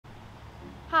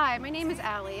Hi, my name is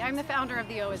Allie. I'm the founder of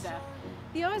TheOisF.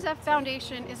 The OisF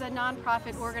Foundation is a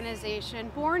nonprofit organization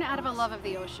born out of a love of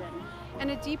the ocean and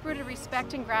a deep-rooted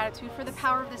respect and gratitude for the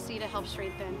power of the sea to help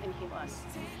strengthen and heal us.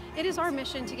 It is our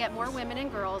mission to get more women and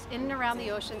girls in and around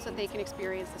the ocean so they can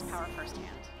experience this power firsthand.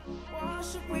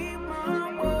 Wash away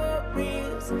my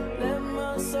worries, let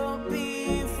my soul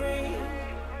be free.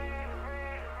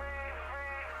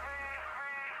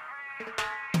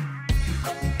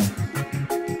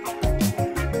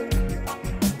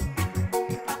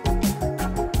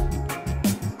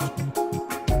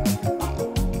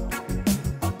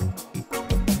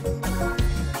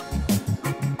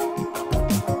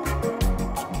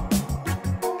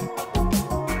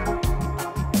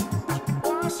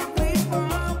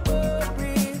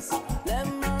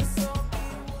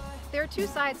 There are two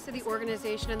sides to the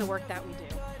organization and the work that we do.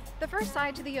 The first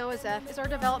side to the OisF is our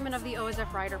development of the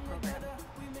OisF Rider program.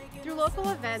 Through local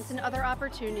events and other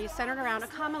opportunities centered around a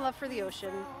common love for the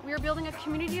ocean, we are building a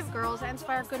community of girls that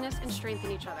inspire goodness and strengthen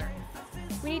each other.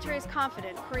 We need to raise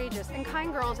confident, courageous, and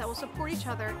kind girls that will support each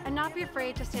other and not be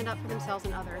afraid to stand up for themselves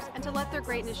and others, and to let their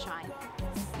greatness shine.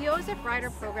 The OisF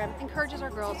Rider program encourages our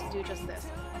girls to do just this,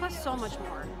 plus so much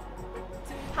more.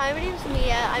 Hi, my name is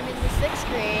Mia. I'm in the 6th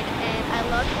grade, and I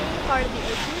love being a part of the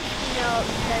Ocean Casino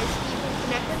because you can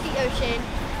connect with the ocean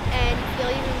and feel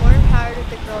even more empowered with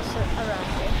the girls around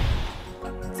you.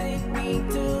 Take me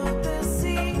to the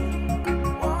sea,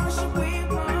 wash away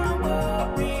my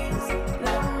worries,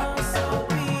 let my soul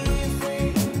be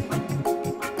free.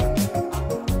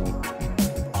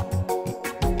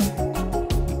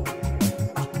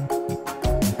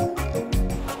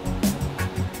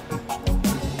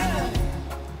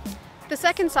 The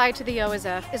second side to the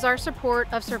OisF is our support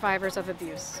of survivors of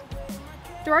abuse.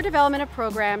 Through our development of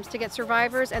programs to get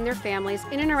survivors and their families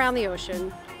in and around the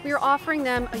ocean, we are offering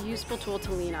them a useful tool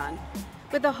to lean on,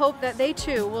 with the hope that they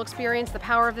too will experience the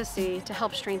power of the sea to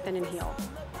help strengthen and heal.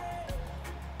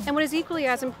 And what is equally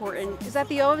as important is that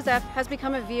the OisF has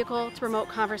become a vehicle to promote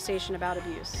conversation about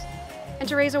abuse and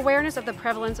to raise awareness of the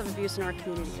prevalence of abuse in our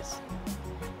communities.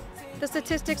 The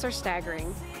statistics are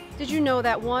staggering. Did you know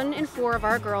that 1 in 4 of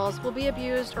our girls will be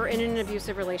abused or in an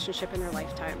abusive relationship in their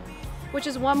lifetime? Which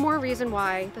is one more reason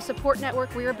why the support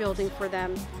network we are building for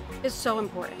them is so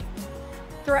important.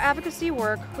 Through our advocacy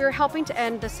work, we are helping to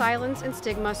end the silence and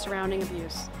stigma surrounding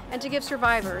abuse and to give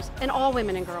survivors and all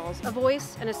women and girls a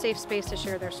voice and a safe space to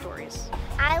share their stories.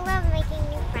 I love making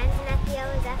new friends, and at the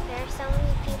OisF there are so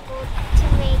many people to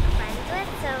make friends with,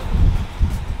 so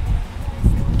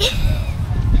I forgot.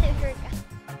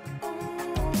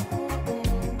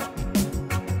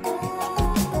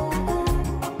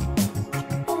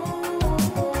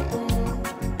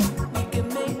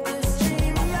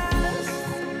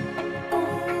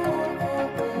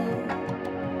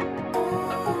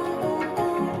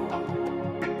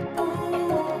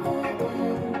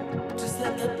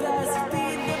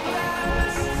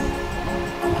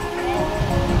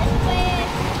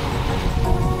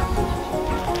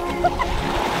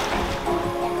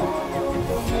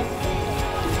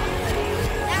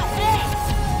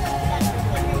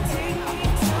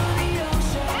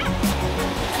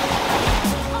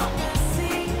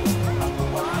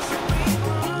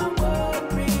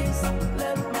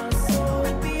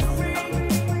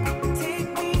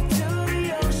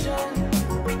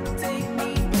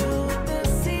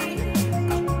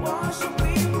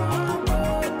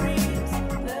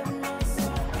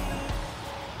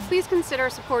 Please consider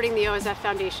supporting the OisF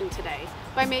Foundation today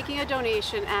by making a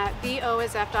donation at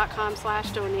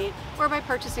theoisf.com/donate or by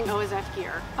purchasing OisF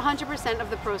gear. 100% of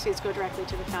the proceeds go directly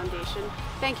to the foundation.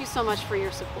 Thank you so much for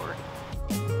your support.